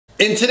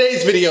In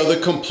today's video, the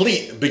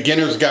complete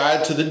beginner's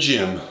guide to the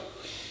gym.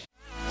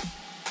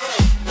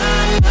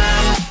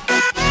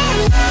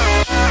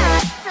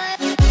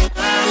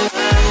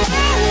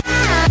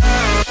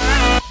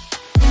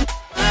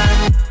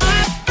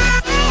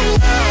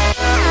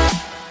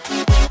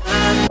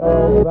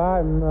 All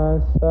by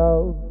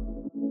myself.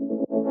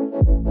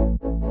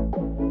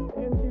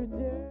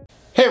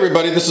 Hey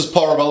everybody, this is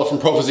Paul Rebella from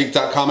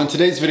ProPhysique.com. In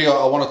today's video,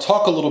 I want to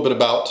talk a little bit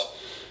about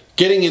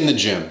getting in the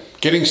gym,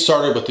 getting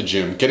started with the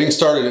gym, getting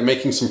started and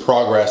making some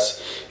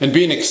progress and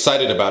being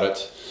excited about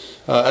it.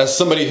 As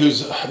somebody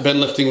who's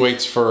been lifting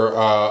weights for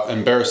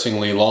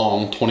embarrassingly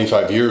long,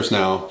 25 years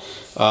now,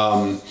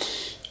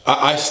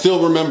 I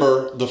still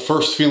remember the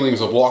first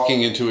feelings of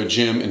walking into a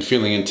gym and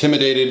feeling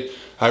intimidated.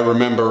 I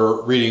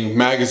remember reading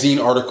magazine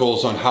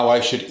articles on how I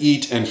should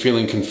eat and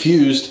feeling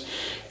confused.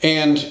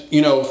 And,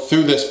 you know,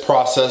 through this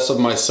process of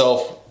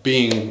myself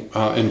being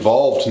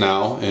involved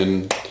now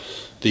in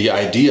the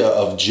idea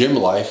of gym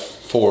life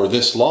for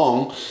this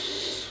long,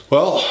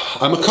 well,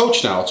 I'm a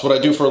coach now. It's what I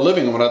do for a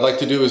living. And what I'd like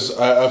to do is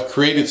I've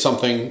created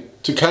something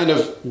to kind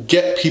of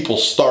get people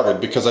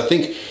started, because I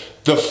think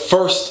the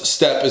first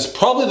step is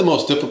probably the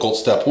most difficult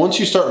step. Once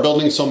you start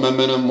building some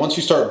momentum, once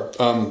you start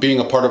being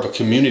a part of a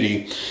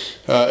community,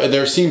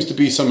 there seems to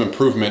be some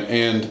improvement,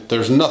 and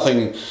there's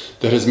nothing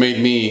that has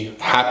made me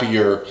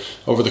happier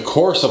over the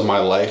course of my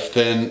life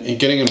than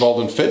getting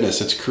involved in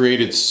fitness. It's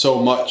created so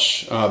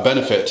much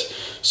benefit,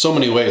 so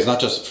many ways, not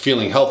just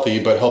feeling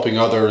healthy, but helping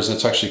others.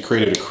 It's actually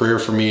created a career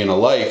for me and a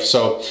life.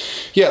 So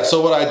yeah,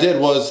 so what I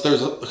did was,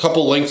 there's a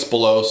couple links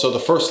below. So the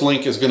first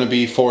link is going to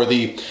be for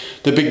the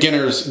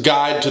beginner's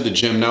guide to the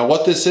gym. Now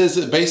what this is,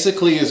 it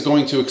basically is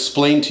going to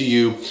explain to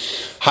you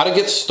how to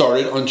get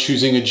started on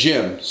choosing a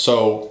gym.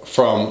 So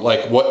from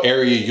like what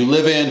area you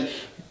live in,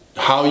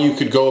 how you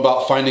could go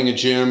about finding a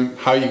gym,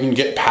 how you can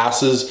get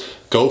passes,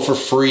 go for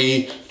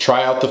free,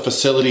 try out the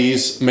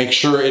facilities, make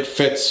sure it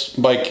fits,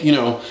 like, you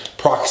know,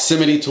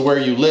 proximity to where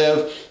you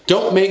live.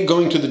 Don't make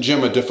going to the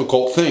gym a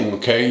difficult thing,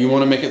 okay? You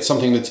want to make it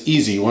something that's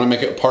easy. You want to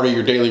make it part of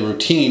your daily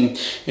routine.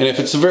 And if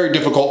it's very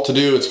difficult to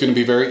do, it's going to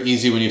be very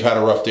easy when you've had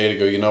a rough day to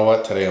go, you know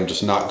what, today I'm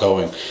just not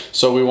going.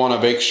 So we want to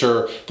make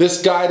sure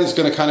this guide is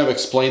going to kind of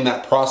explain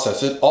that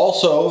process. It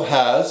also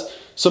has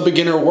some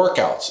beginner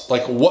workouts,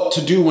 like what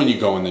to do when you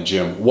go in the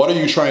gym. What are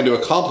you trying to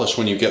accomplish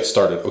when you get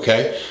started,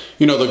 okay?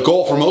 You know, the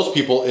goal for most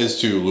people is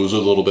to lose a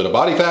little bit of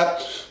body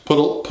fat, put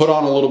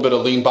on a little bit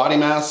of lean body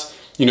mass.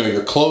 You know,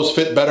 your clothes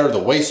fit better,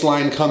 the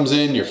waistline comes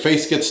in, your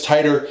face gets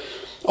tighter.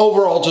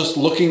 Overall, just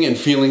looking and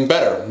feeling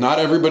better. Not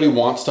everybody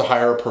wants to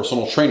hire a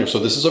personal trainer, so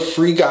this is a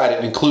free guide.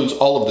 It includes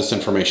all of this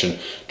information.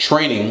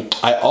 Training.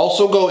 I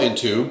also go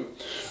into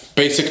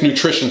basic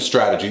nutrition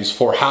strategies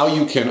for how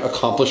you can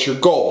accomplish your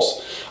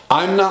goals.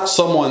 I'm not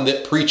someone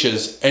that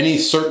preaches any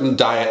certain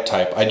diet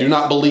type. I do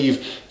not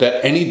believe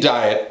that any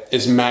diet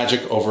is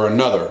magic over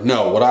another.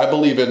 No, what I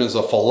believe in is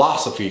a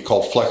philosophy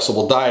called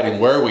flexible dieting,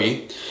 where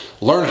we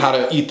learn how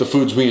to eat the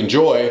foods we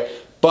enjoy,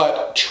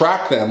 but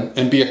track them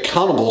and be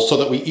accountable so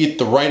that we eat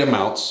the right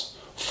amounts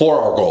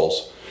for our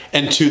goals.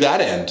 And to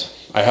that end,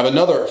 I have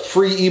another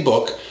free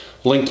ebook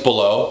linked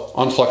below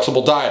on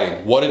flexible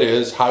dieting, what it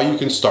is, how you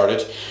can start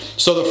it.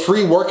 So the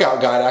free workout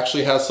guide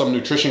actually has some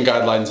nutrition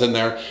guidelines in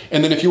there.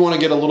 And then if you want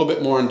to get a little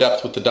bit more in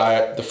depth with the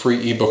diet, the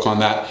free ebook on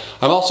that.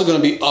 I'm also going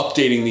to be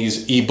updating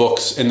these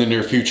ebooks in the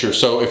near future.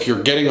 So if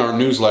you're getting our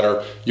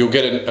newsletter, you'll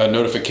get a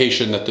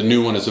notification that the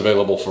new one is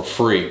available for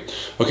free.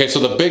 Okay,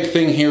 so the big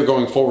thing here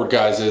going forward,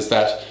 guys, is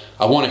that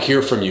I want to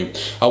hear from you.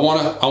 I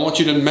want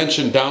you to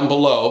mention down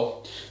below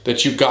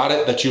that you got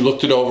it, that you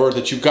looked it over,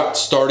 that you got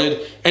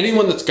started.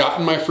 Anyone that's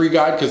gotten my free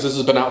guide, because this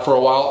has been out for a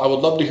while, I would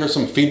love to hear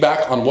some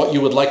feedback on what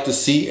you would like to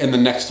see in the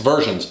next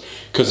versions.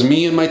 Because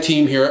me and my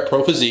team here at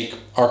ProPhysique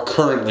are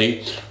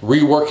currently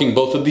reworking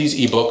both of these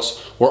ebooks.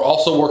 We're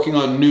also working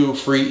on new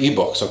free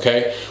ebooks,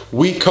 okay?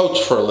 We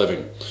coach for a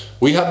living.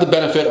 We have the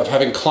benefit of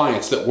having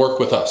clients that work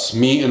with us,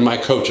 me and my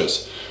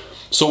coaches.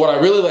 So what I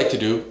really like to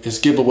do is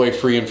give away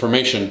free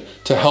information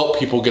to help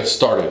people get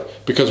started,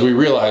 because we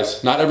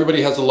realize not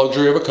everybody has the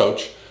luxury of a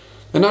coach,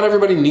 and not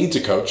everybody needs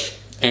a coach,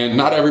 and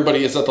not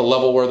everybody is at the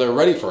level where they're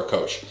ready for a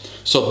coach.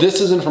 So this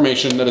is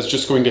information that is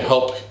just going to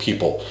help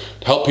people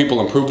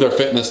improve their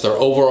fitness, their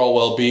overall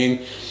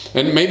well-being,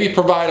 and maybe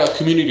provide a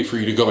community for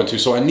you to go into.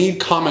 So I need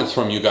comments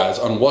from you guys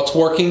on what's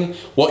working,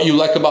 what you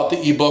like about the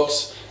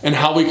ebooks, and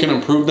how we can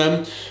improve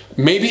them.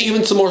 Maybe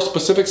even some more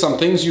specifics on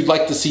things you'd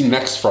like to see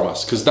next from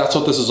us, because that's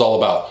what this is all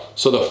about.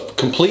 So the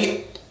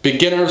complete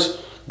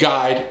beginner's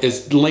guide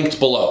is linked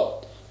below.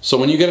 So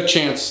when you get a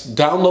chance,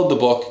 download the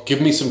book,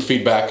 give me some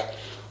feedback.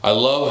 I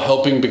love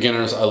helping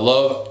beginners. I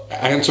love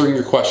answering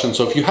your questions.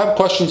 So if you have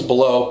questions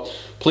below,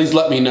 please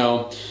let me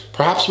know.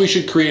 Perhaps we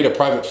should create a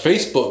private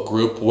Facebook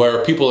group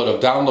where people that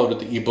have downloaded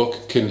the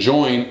ebook can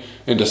join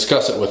and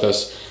discuss it with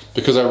us,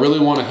 because I really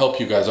want to help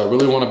you guys. I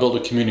really want to build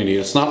a community.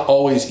 It's not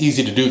always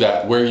easy to do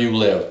that where you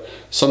live.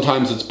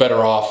 Sometimes it's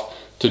better off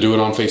to do it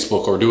on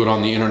Facebook or do it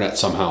on the internet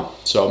somehow.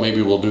 So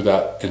maybe we'll do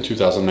that in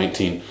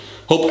 2019.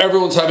 Hope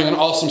everyone's having an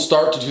awesome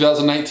start to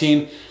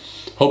 2019.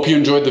 Hope you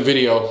enjoyed the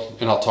video,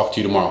 and I'll talk to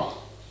you tomorrow.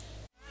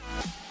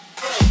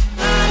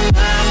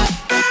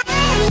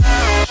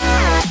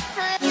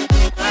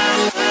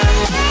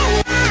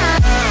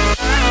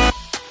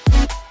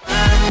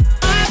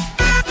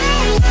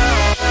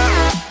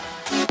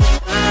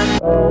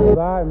 All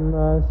by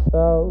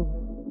myself.